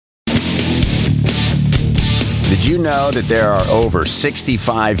Did you know that there are over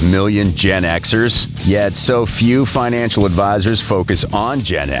 65 million Gen Xers? Yet so few financial advisors focus on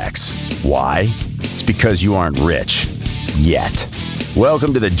Gen X. Why? It's because you aren't rich. Yet.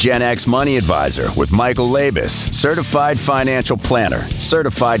 Welcome to the Gen X Money Advisor with Michael Labus, certified financial planner,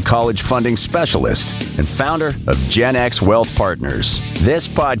 certified college funding specialist, and founder of Gen X Wealth Partners. This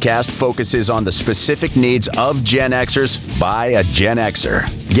podcast focuses on the specific needs of Gen Xers by a Gen Xer.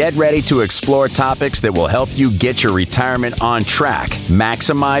 Get ready to explore topics that will help you get your retirement on track,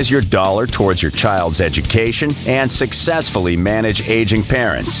 maximize your dollar towards your child's education, and successfully manage aging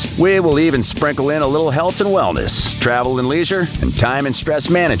parents. We will even sprinkle in a little health and wellness, travel and leisure, and time and stress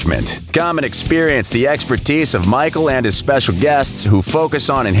management. Come and experience the expertise of Michael and his special guests who focus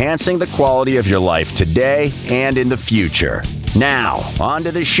on enhancing the quality of your life today and in the future. Now, on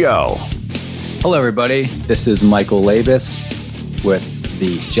to the show. Hello, everybody. This is Michael Labus with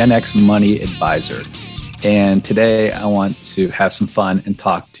the Gen X Money Advisor. And today I want to have some fun and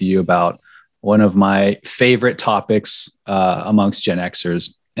talk to you about one of my favorite topics amongst Gen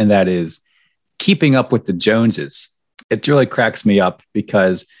Xers, and that is keeping up with the Joneses. It really cracks me up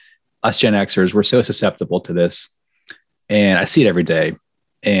because us Gen Xers, we're so susceptible to this. And I see it every day.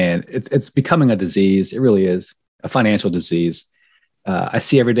 And it's becoming a disease. It really is a financial disease. I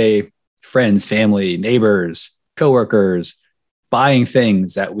see every day friends, family, neighbors, coworkers, buying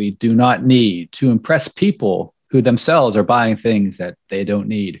things that we do not need to impress people who themselves are buying things that they don't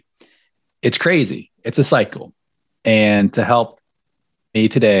need. It's crazy. It's a cycle. And to help me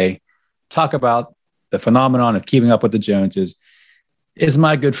today talk about the phenomenon of keeping up with the Joneses is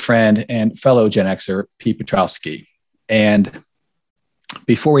my good friend and fellow Gen Xer, Piotrowski. And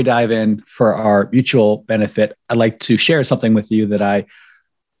before we dive in for our mutual benefit, I'd like to share something with you that I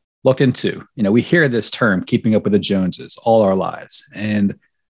looked into. You know, we hear this term, keeping up with the Joneses, all our lives. And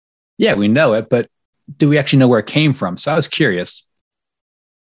yeah, we know it, but do we actually know where it came from? So I was curious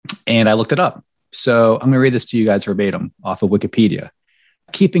and I looked it up. So I'm going to read this to you guys verbatim off of Wikipedia.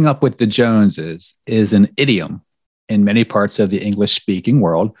 Keeping up with the Joneses is an idiom in many parts of the English-speaking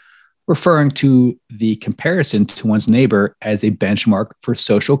world, referring to the comparison to one's neighbor as a benchmark for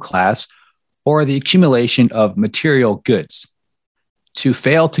social class or the accumulation of material goods. To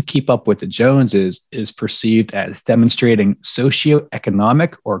fail to keep up with the Joneses is perceived as demonstrating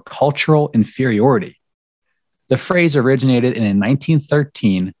socioeconomic or cultural inferiority. The phrase originated in a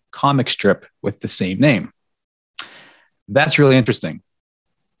 1913 comic strip with the same name. That's really interesting.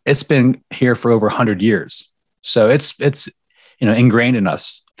 It's been here for over 100 years. So it's ingrained in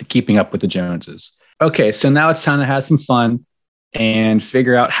us, the keeping up with the Joneses. Okay, so now it's time to have some fun and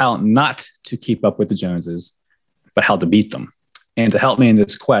figure out how not to keep up with the Joneses, but how to beat them. And to help me in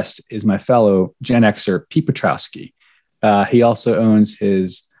this quest is my fellow Gen Xer, Piotrowski. He also owns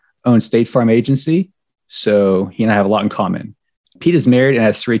his own State Farm agency, so he and I have a lot in common. Pete is married and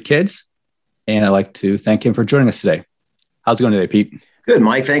has 3 kids, and I'd like to thank him for joining us today. How's it going today, Pete? Good,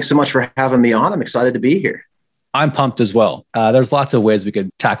 Mike. Thanks so much for having me on. I'm excited to be here. I'm pumped as well. There's lots of ways we could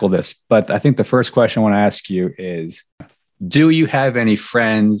tackle this, but I think the first question I want to ask you is, do you have any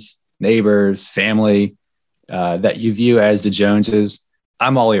friends, neighbors, family that you view as the Joneses?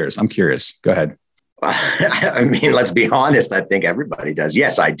 I'm all ears. I'm curious. Go ahead. I mean, let's be honest. I think everybody does.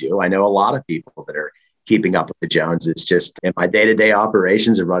 Yes, I do. I know a lot of people that are keeping up with the Joneses. Just in my day-to-day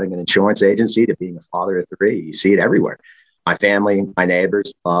operations of running an insurance agency to being a father of 3, you see it everywhere. My family, my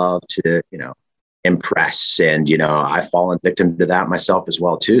neighbors love to, impress. And, I've fallen victim to that myself as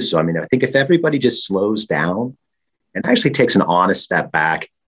well, too. So, I mean, I think if everybody just slows down and actually takes an honest step back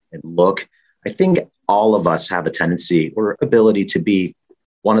and look, I think all of us have a tendency or ability to be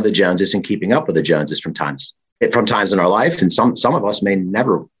one of the Joneses and keeping up with the Joneses from times in our life. And some of us may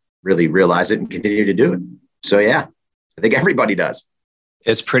never really realize it and continue to do it. So, yeah, I think everybody does.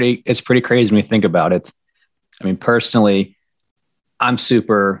 It's pretty crazy when you think about it. I mean, personally, I'm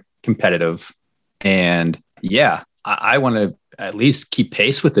super competitive. And yeah, I want to at least keep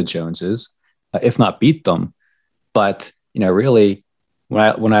pace with the Joneses, if not beat them. But, really,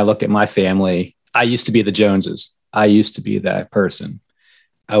 when I look at my family, I used to be the Joneses. I used to be that person.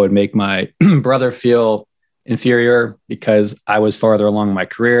 I would make my brother feel inferior because I was farther along in my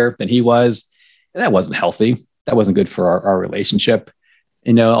career than he was. And that wasn't healthy. That wasn't good for our relationship.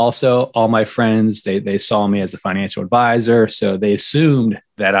 Also all my friends, they saw me as a financial advisor. So they assumed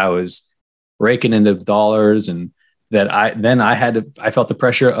that I was raking in the dollars and that I felt the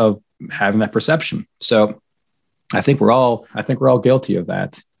pressure of having that perception. So I think we're all guilty of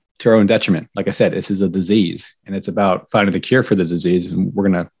that to our own detriment. Like I said, this is a disease and it's about finding the cure for the disease. And we're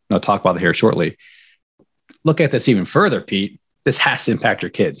going to talk about it here shortly. Look at this even further, Pete. This has to impact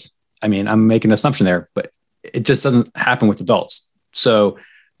your kids. I mean, I'm making an assumption there, but it just doesn't happen with adults. So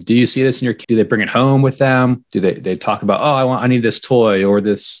do you see this in do they bring it home with them? Do they talk about, oh, I need this toy, or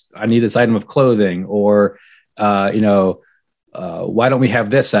I need this item of clothing, or, why don't we have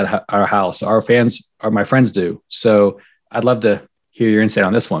this at our house? My friends do. So I'd love to hear your insight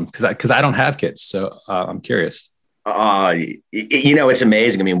on this one, because I don't have kids. So I'm curious. It's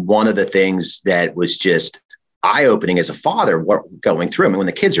amazing. I mean, one of the things that was just eye-opening as a father, going through, I mean, when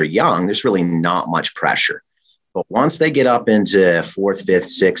the kids are young, there's really not much pressure. But once they get up into fourth, fifth,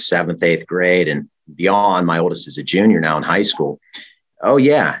 sixth, seventh, eighth grade and beyond, my oldest is a junior now in high school. Oh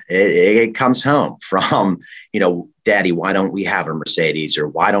yeah, it comes home from, Daddy, why don't we have a Mercedes, or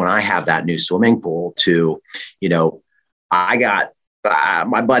why don't I have that new swimming pool, to, I got,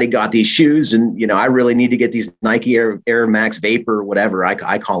 my buddy got these shoes, and, I really need to get these Nike Air Max Vapor, whatever.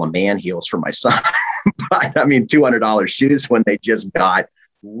 I call them man heels for my son. But I mean, $200 shoes when they just got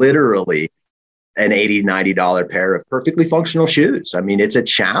literally an $80, $90 pair of perfectly functional shoes. I mean, it's a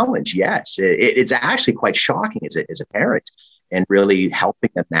challenge. Yes. It's actually quite shocking as a parent, and really helping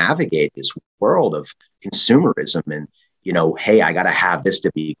them navigate this world of consumerism and, hey, I got to have this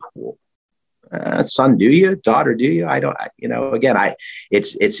to be cool. Son, do you? Daughter, do you? I don't, again,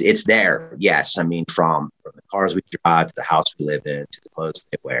 it's there. Yes. I mean, from the cars we drive to the house we live in to the clothes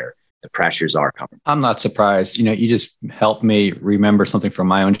they wear, the pressures are coming. I'm not surprised. You just helped me remember something from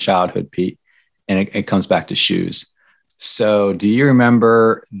my own childhood, Pete. And it comes back to shoes. So do you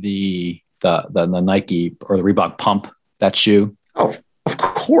remember the Nike or the Reebok Pump, that shoe? Oh, of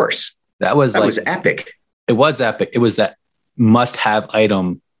course. That was epic. It was epic. It was that must-have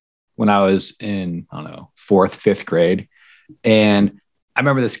item when I was in, I don't know, fourth, fifth grade. And I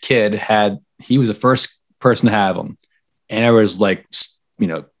remember this kid he was the first person to have them. And it was like,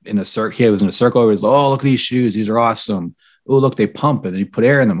 in a circle, he was in a circle. It was, oh, look at these shoes. These are awesome. Oh, look, they pump, and then you put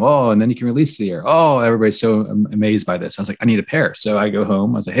air in them. Oh, and then you can release the air. Oh, everybody's so amazed by this. I was like, I need a pair. So I go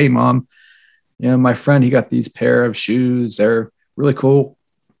home. I was like, hey, Mom, my friend, he got these pair of shoes. They're really cool.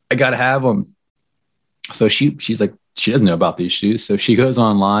 I got to have them. So she's like, she doesn't know about these shoes. So she goes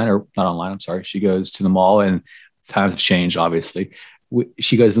online, or not online. I'm sorry. She goes to the mall, and times have changed, obviously.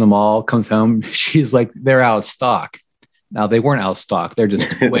 She goes to the mall, comes home. She's like, they're out of stock. Now, they weren't out of stock. They're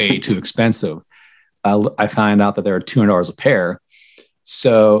just way too expensive. I find out that they're $200 a pair.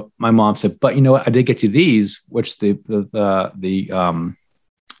 So my mom said, but you know what? I did get you these, which the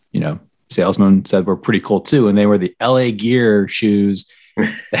salesman said were pretty cool too. And they were the LA Gear shoes.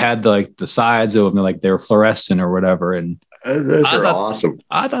 They had the sides of them. They were fluorescent or whatever. And those are awesome.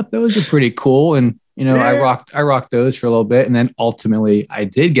 I thought those were pretty cool. And, I rocked those for a little bit. And then ultimately I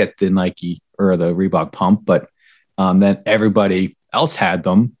did get the Nike or the Reebok Pump, but then everybody else had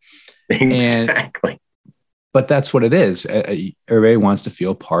them. Exactly. But that's what it is. Everybody wants to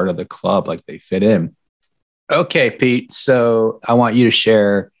feel part of the club, like they fit in. Okay, Pete. So I want you to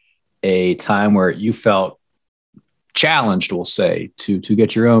share a time where you felt challenged, we'll say, to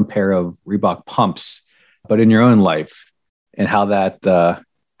get your own pair of Reebok pumps, but in your own life, and how did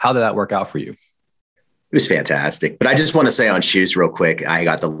that work out for you? It was fantastic. But I just want to say on shoes real quick, I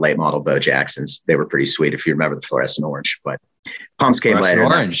got the late model Bo Jacksons. They were pretty sweet, if you remember the fluorescent orange, but pumps came later.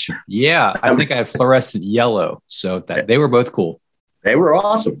 Orange. Yeah. I think I had fluorescent yellow. So they were both cool. They were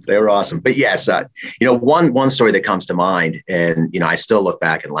awesome. But yes, one story that comes to mind, and, I still look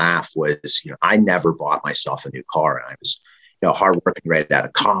back and laugh, was, I never bought myself a new car. And I was, hardworking right out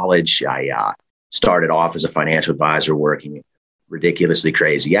of college. I started off as a financial advisor, working ridiculously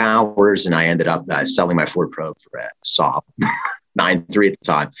crazy hours. And I ended up selling my Ford Probe for a Saab 9.3 at the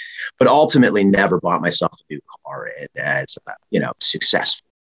time, but ultimately never bought myself a new car. And as, successful,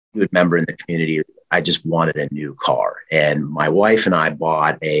 good member in the community, I just wanted a new car. And my wife and I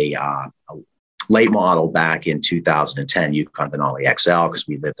bought a late model back in 2010 Yukon Denali XL, because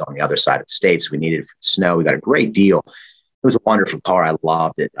we lived on the other side of the state. So we needed it for the snow. We got a great deal. It was a wonderful car. I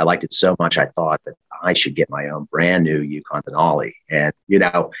loved it. I liked it so much. I thought that I should get my own brand new Yukon Denali. And,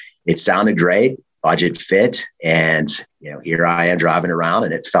 it sounded great, budget fit. And, here I am driving around,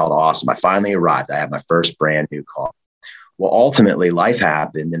 and it felt awesome. I finally arrived. I had my first brand new car. Well, ultimately life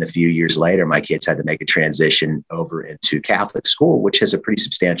happened. And a few years later, my kids had to make a transition over into Catholic school, which has a pretty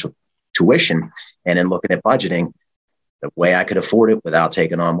substantial tuition. And in looking at budgeting, the way I could afford it without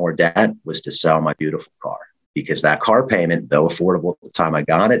taking on more debt was to sell my beautiful car. Because that car payment, though affordable at the time I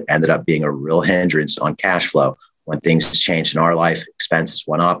got it, ended up being a real hindrance on cash flow. When things changed in our life, expenses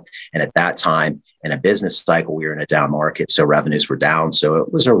went up. And at that time, in a business cycle, we were in a down market. So revenues were down. So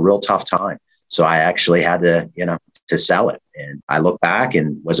it was a real tough time. So I actually had to sell it. And I look back,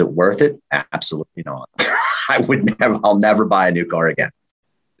 and was it worth it? Absolutely not. I'll never buy a new car again.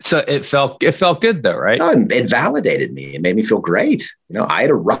 So it felt good though, right? No, it validated me. It made me feel great. I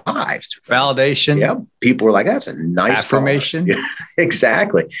had arrived. Validation. Yeah. People were like, that's a nice affirmation. Car.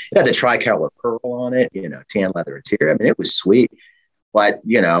 Exactly. It had the tricolor pearl on it, tan leather interior. I mean, it was sweet, but,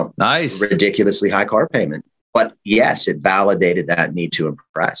 nice, ridiculously high car payment. But yes, it validated that need to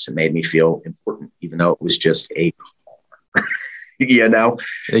impress. It made me feel important, even though it was just a car,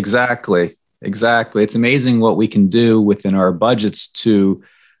 Exactly. It's amazing what we can do within our budgets to,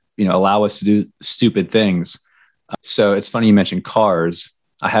 allow us to do stupid things. So it's funny you mentioned cars.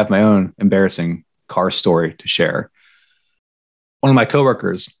 I have my own embarrassing car story to share. One of my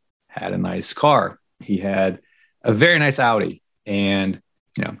coworkers had a nice car. He had a very nice Audi, and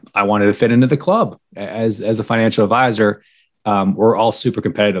I wanted to fit into the club as a financial advisor. We're all super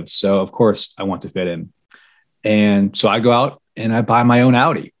competitive, so of course I want to fit in. And so I go out and I buy my own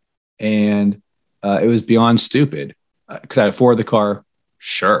Audi, and it was beyond stupid. Could I afford the car?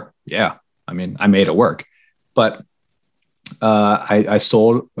 Sure. Yeah. I mean, I made it work, but I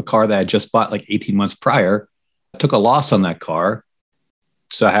sold a car that I just bought like 18 months prior. I took a loss on that car.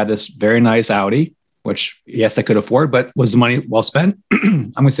 So I had this very nice Audi, which yes, I could afford, but was the money well spent?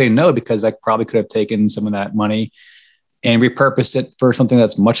 I'm going to say no, because I probably could have taken some of that money and repurposed it for something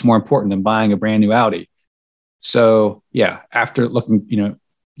that's much more important than buying a brand new Audi. So yeah, after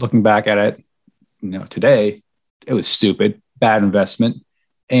looking back at it, today, it was stupid, bad investment.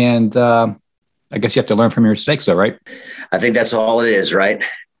 And I guess you have to learn from your mistakes though, right? I think that's all it is, right?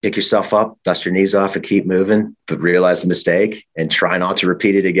 Pick yourself up, dust your knees off and keep moving, but realize the mistake and try not to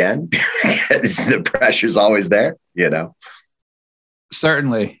repeat it again. Because the pressure's always there,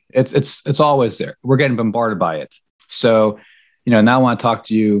 Certainly. It's always there. We're getting bombarded by it. So, now I want to talk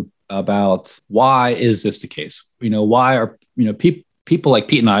to you about why is this the case? Why are, people like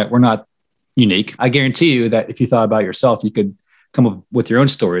Pete and I, we're not unique. I guarantee you that if you thought about yourself, you could come up with your own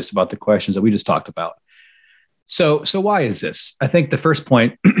stories about the questions that we just talked about. So why is this? I think the first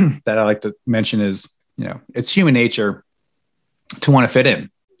point that I like to mention is, it's human nature to want to fit in,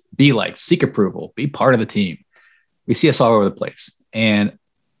 be liked, seek approval, be part of the team. We see us all over the place. And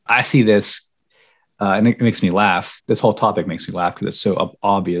I see this, and it makes me laugh. This whole topic makes me laugh because it's so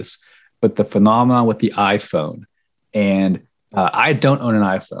obvious, but the phenomenon with the iPhone. And I don't own an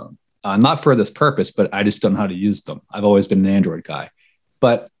iPhone. Not for this purpose, but I just don't know how to use them. I've always been an Android guy,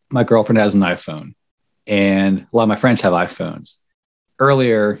 but my girlfriend has an iPhone and a lot of my friends have iPhones.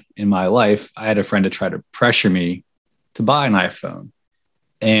 Earlier in my life, I had a friend to try to pressure me to buy an iPhone.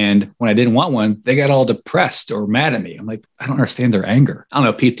 And when I didn't want one, they got all depressed or mad at me. I'm like, I don't understand their anger. I don't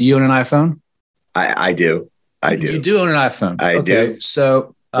know, Pete, do you own an iPhone? I do. You do own an iPhone. I do.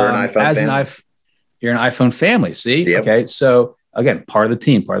 So you're an iPhone family. See? Yep. Okay. So again, part of the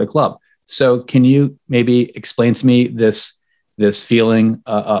team, part of the club. So can you maybe explain to me this feeling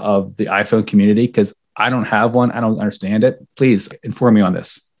of the iPhone community? Because I don't have one. I don't understand it. Please inform me on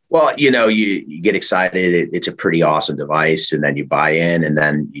this. Well, you get excited. It's a pretty awesome device. And then you buy in and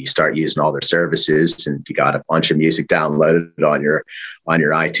then you start using all their services. And you got a bunch of music downloaded on your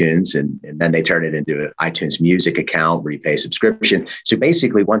iTunes. And then they turn it into an iTunes music account where you pay subscription. So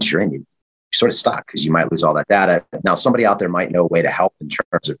basically, once you're in, you're sort of stuck because you might lose all that data. Now, somebody out there might know a way to help in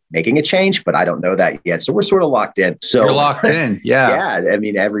terms of making a change, but I don't know that yet. So we're sort of locked in. So you're locked in. Yeah. Yeah. I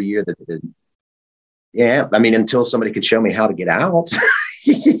mean, every year until somebody could show me how to get out.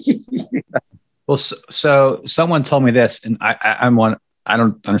 Well, so someone told me this, and I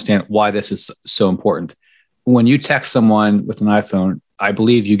don't understand why this is so important. When you text someone with an iPhone, I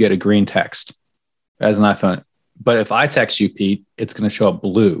believe you get a green text as an iPhone. But if I text you, Pete, it's going to show up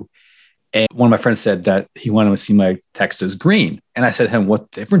blue. And one of my friends said that he wanted to see my text as green. And I said to him,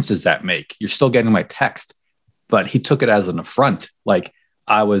 what difference does that make? You're still getting my text. But he took it as an affront, like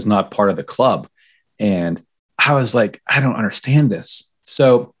I was not part of the club. And I was like, I don't understand this.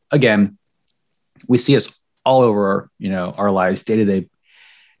 So again, we see us all over, our lives day to day.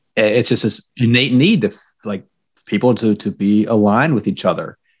 It's just this innate need to people to be aligned with each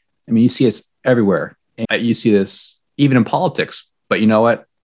other. I mean, you see us everywhere. And you see this even in politics. But you know what?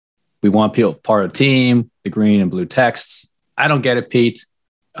 We want people part of the team, the green and blue texts. I don't get it, Pete.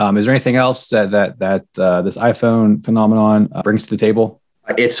 Is there anything else that this iPhone phenomenon brings to the table?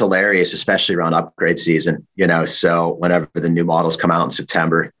 It's hilarious, especially around upgrade season. So whenever the new models come out in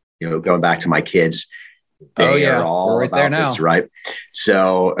September, going back to my kids, they are all right about this, right?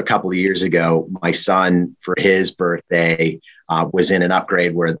 So a couple of years ago, my son, for his birthday, was in an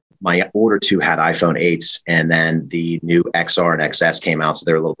upgrade where my older two had iPhone 8s, and then the new XR and XS came out, so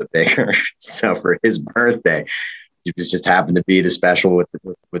they're a little bit bigger. So for his birthday, it just happened to be the special with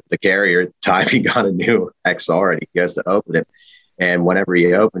the carrier at the time. He got a new XR, and he goes to open it. And whenever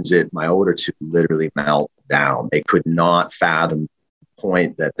he opens it, my older two literally melt down. They could not fathom the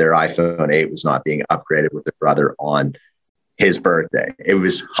point that their iPhone 8 was not being upgraded with their brother on his birthday. It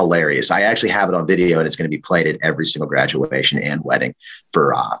was hilarious. I actually have it on video, and it's going to be played at every single graduation and wedding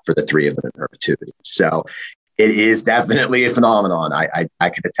for the three of them in perpetuity. So it is definitely a phenomenon. I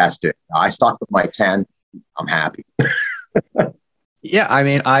can attest to it. I stuck with my 10. I'm happy. Yeah, I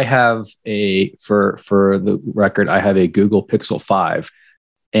mean, I have for the record, I have a Google Pixel 5,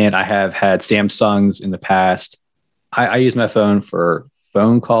 and I have had Samsungs in the past. I use my phone for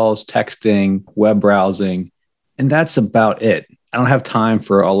phone calls, texting, web browsing, and that's about it. I don't have time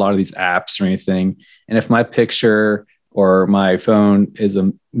for a lot of these apps or anything. And if my picture or my phone is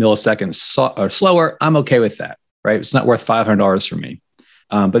a millisecond slower, I'm okay with that, right? It's not worth $500 for me.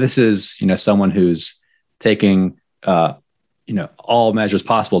 But this is, someone who's taking, all measures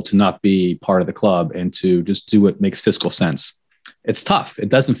possible to not be part of the club and to just do what makes fiscal sense. It's tough. It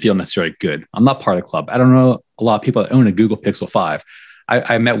doesn't feel necessarily good. I'm not part of the club. I don't know a lot of people that own a Google Pixel 5.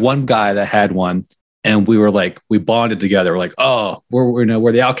 I met one guy that had one, and we bonded together. We're like, oh, we're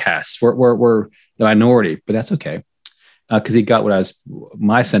the outcasts. We're the minority, but that's okay. Because he got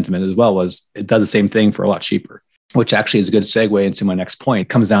my sentiment as well was it does the same thing for a lot cheaper, which actually is a good segue into my next point. It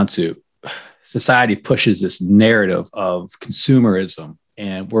comes down to society pushes this narrative of consumerism,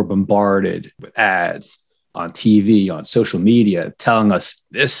 and we're bombarded with ads on TV, on social media, telling us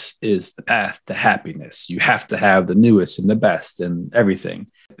this is the path to happiness. You have to have the newest and the best and everything.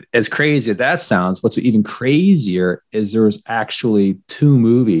 As crazy as that sounds, what's even crazier is there's actually 2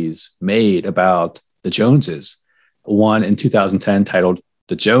 movies made about the Joneses. One in 2010 titled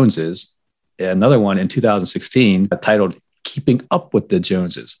The Joneses, and another one in 2016 titled Keeping Up with the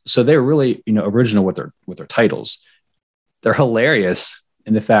Joneses. So they're really, original with their titles. They're hilarious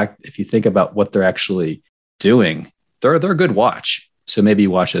in the fact, if you think about what they're actually doing, they're a good watch. So maybe you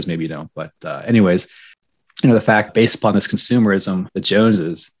watch those, maybe you don't. But anyways, the fact based upon this consumerism, the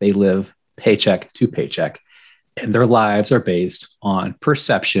Joneses, they live paycheck to paycheck, and their lives are based on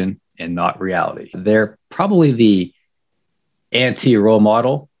perception and not reality. They're probably the anti-role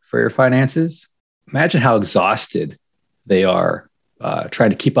model for your finances. Imagine how exhausted they are trying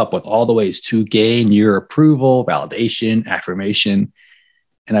to keep up with all the ways to gain your approval, validation, affirmation.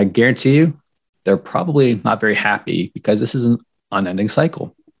 And I guarantee you, they're probably not very happy because this is an unending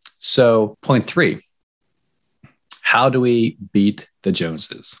cycle. So point 3, how do we beat the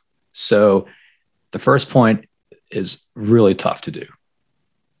Joneses? So the first point is really tough to do,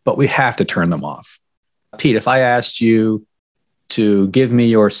 but we have to turn them off. Pete, if I asked you to give me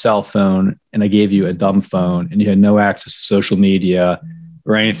your cell phone and I gave you a dumb phone and you had no access to social media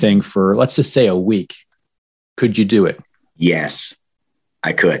or anything for, let's just say, a week, could you do it? Yes,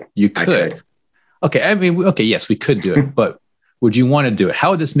 I could. You could. Okay. I mean, okay. Yes, we could do it, but would you want to do it?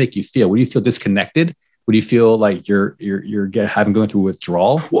 How would this make you feel? Would you feel disconnected? Would you feel like you're going through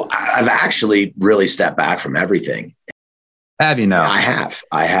withdrawal? Well, I've actually really stepped back from everything. Have you now? I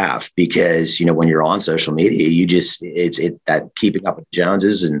have, because, when you're on social media, it's that keeping up with the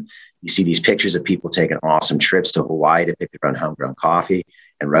Joneses, and you see these pictures of people taking awesome trips to Hawaii to pick their own homegrown coffee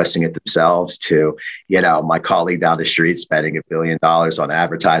and roasting it themselves, to, my colleague down the street spending $1 billion on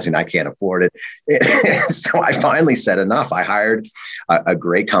advertising. I can't afford it. So I finally said enough. I hired a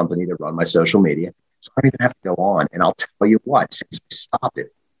great company to run my social media. So I don't even have to go on. And I'll tell you what, since I stopped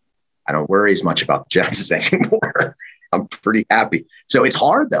it, I don't worry as much about the Joneses anymore. I'm pretty happy. So it's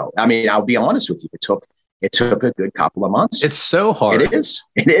hard, though. I mean, I'll be honest with you. It took a good couple of months. It's so hard. It is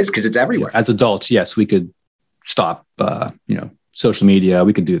because it's everywhere. As adults, yes, we could stop, social media.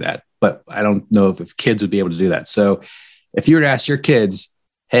 We could do that, but I don't know if kids would be able to do that. So if you were to ask your kids,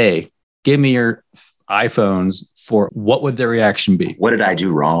 hey, give me your iPhones, what would their reaction be? What did I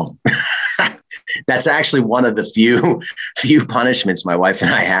do wrong? That's actually one of the few punishments my wife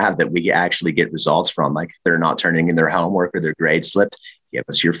and I have that we actually get results from. Like, if they're not turning in their homework or their grade slipped, give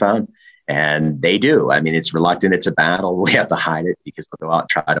us your phone. And they do. I mean, it's reluctant. It's a battle. We have to hide it because they'll go out and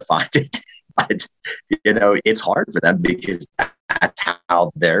try to find it. But, it's hard for them because that's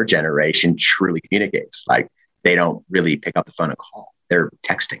how their generation truly communicates. Like, they don't really pick up the phone and call. They're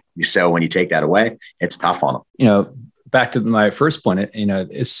texting. So when you take that away, it's tough on them. Back to my first point,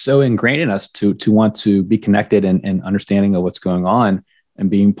 it's so ingrained in us to want to be connected and understanding of what's going on and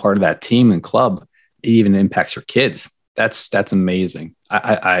being part of that team and club. It even impacts your kids. That's amazing.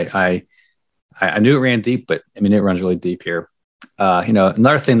 I knew it ran deep, but I mean, it runs really deep here.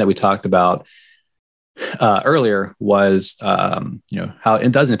 Another thing that we talked about earlier was, how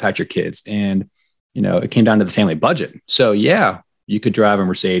it does impact your kids. And, it came down to the family budget. So yeah, you could drive a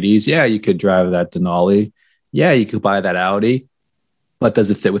Mercedes. Yeah, you could drive that Denali. Yeah, you could buy that Audi, but does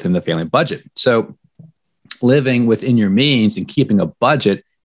it fit within the family budget? So living within your means and keeping a budget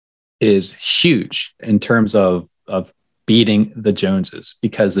is huge in terms of beating the Joneses,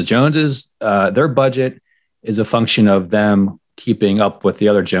 because the Joneses, their budget is a function of them keeping up with the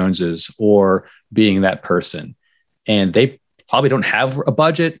other Joneses or being that person. And they probably don't have a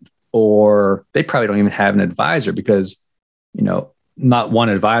budget, or they probably don't even have an advisor, because, not one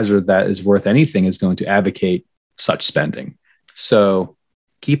advisor that is worth anything is going to advocate such spending. So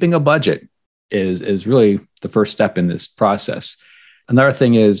keeping a budget is really the first step in this process. Another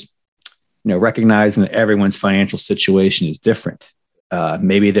thing is, recognizing that everyone's financial situation is different.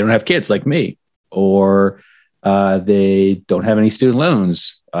 Maybe they don't have kids like me, or they don't have any student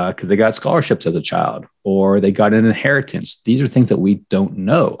loans because they got scholarships as a child, or they got an inheritance. These are things that we don't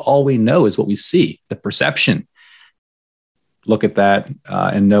know. All we know is what we see, the perception. Look at that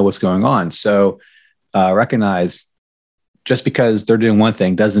and know what's going on. So recognize, just because they're doing one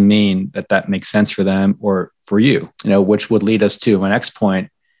thing doesn't mean that makes sense for them or for you, which would lead us to my next point,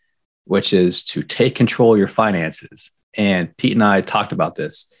 which is to take control of your finances. And Pete and I talked about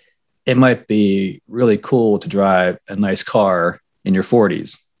this. It might be really cool to drive a nice car in your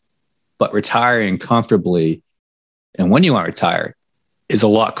 40s, but retiring comfortably, and when you want to retire, is a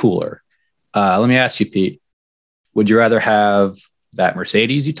lot cooler. Let me ask you, Pete, would you rather have that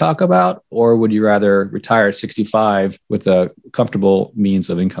Mercedes you talk about, or would you rather retire at 65 with a comfortable means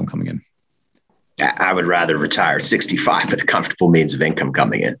of income coming in? I would rather retire at 65 with a comfortable means of income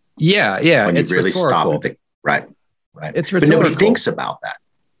coming in. Yeah. When you really stop and think, right. It's rhetorical. But nobody thinks about that.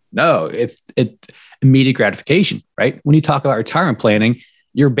 No, it's immediate gratification, right? When you talk about retirement planning,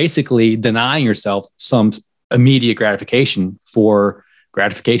 you're basically denying yourself some immediate gratification for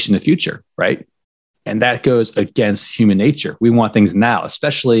gratification in the future, right? And that goes against human nature. We want things now,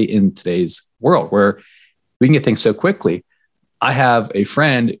 especially in today's world where we can get things so quickly. I have a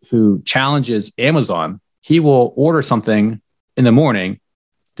friend who challenges Amazon. He will order something in the morning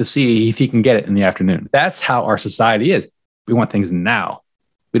to see if he can get it in the afternoon. That's how our society is. We want things now.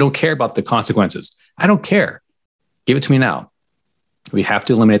 We don't care about the consequences. I don't care. Give it to me now. We have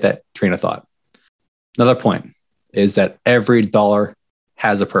to eliminate that train of thought. Another point is that every dollar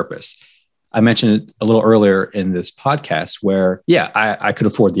has a purpose. I mentioned it a little earlier in this podcast where, I could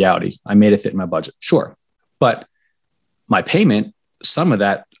afford the Audi. I made it fit in my budget. Sure. But my payment, some of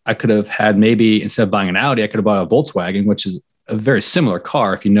that I could have had, maybe instead of buying an Audi, I could have bought a Volkswagen, which is a very similar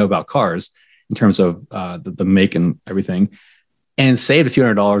car if you know about cars in terms of the make and everything, and saved a few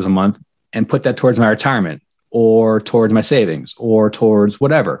 $100s a month and put that towards my retirement or towards my savings or towards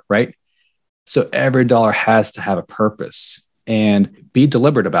whatever, right? So every dollar has to have a purpose, and be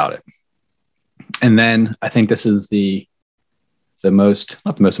deliberate about it. And then I think this is not the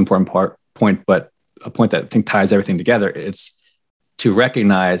most important point, but a point that I think ties everything together. It's to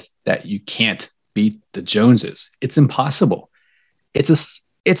recognize that you can't beat the Joneses. It's impossible. It's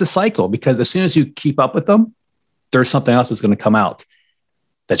a cycle, because as soon as you keep up with them, there's something else that's going to come out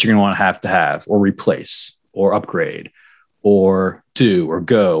that you're going to want to have or replace or upgrade or do or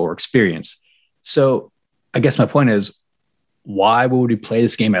go or experience. So I guess my point is, why would we play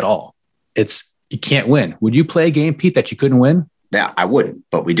this game at all? You can't win. Would you play a game, Pete, that you couldn't win? Yeah, I wouldn't,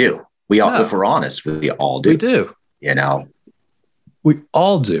 but we do. We all, if we're honest, we all do. We do. We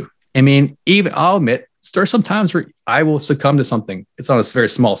all do. I mean, even I'll admit, there are some times where I will succumb to something. It's on a very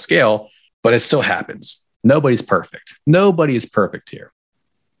small scale, but it still happens. Nobody's perfect. Nobody is perfect here.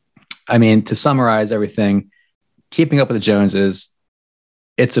 I mean, to summarize everything, keeping up with the Joneses,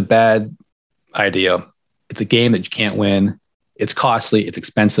 it's a bad idea. It's a game that you can't win. It's costly. It's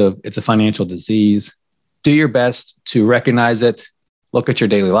expensive. It's a financial disease. Do your best to recognize it. Look at your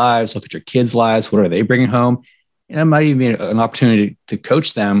daily lives. Look at your kids' lives. What are they bringing home? And it might even be an opportunity to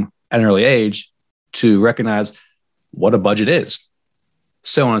coach them at an early age to recognize what a budget is,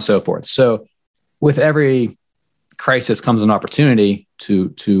 so on and so forth. So with every crisis comes an opportunity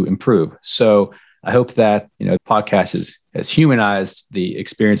to improve. So I hope that the podcast has humanized the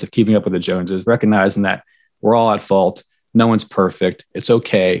experience of keeping up with the Joneses, recognizing that we're all at fault. No one's perfect. It's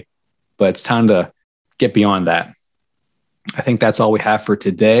okay, but it's time to get beyond that. I think that's all we have for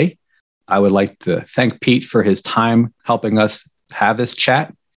today. I would like to thank Pete for his time helping us have this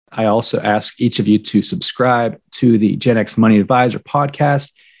chat. I also ask each of you to subscribe to the Gen X Money Advisor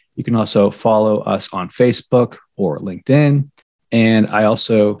podcast. You can also follow us on Facebook or LinkedIn. And I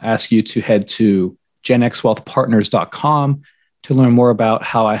also ask you to head to genxwealthpartners.com to learn more about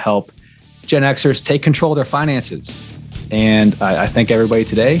how I help Gen Xers take control of their finances. And I thank everybody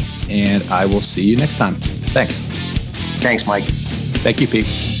today, and I will see you next time. Thanks. Thanks, Mike. Thank you, Pete.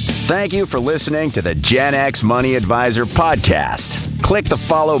 Thank you for listening to the Gen X Money Advisor podcast. click the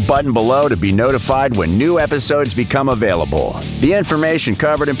follow button below to be notified when new episodes become available. The information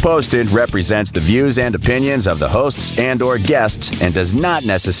covered and posted represents the views and opinions of the hosts and/or guests and does not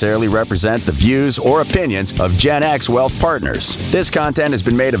necessarily represent the views or opinions of Gen X Wealth Partners. This content has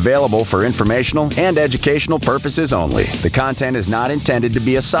been made available for informational and educational purposes only. The content is not intended to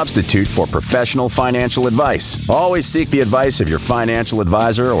be a substitute for professional financial advice. Always seek the advice of your financial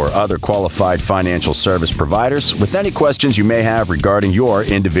advisor or other qualified financial service providers with any questions you may have regarding your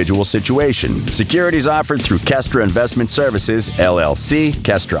individual situation. Securities offered through Kestra Investment Services, LLC,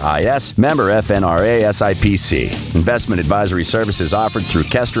 Kestra IS, member FNRA SIPC. Investment advisory services offered through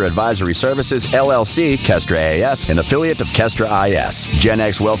Kestra Advisory Services, LLC, Kestra AS, an affiliate of Kestra IS. Gen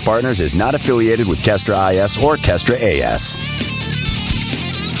X Wealth Partners is not affiliated with Kestra IS or Kestra AS.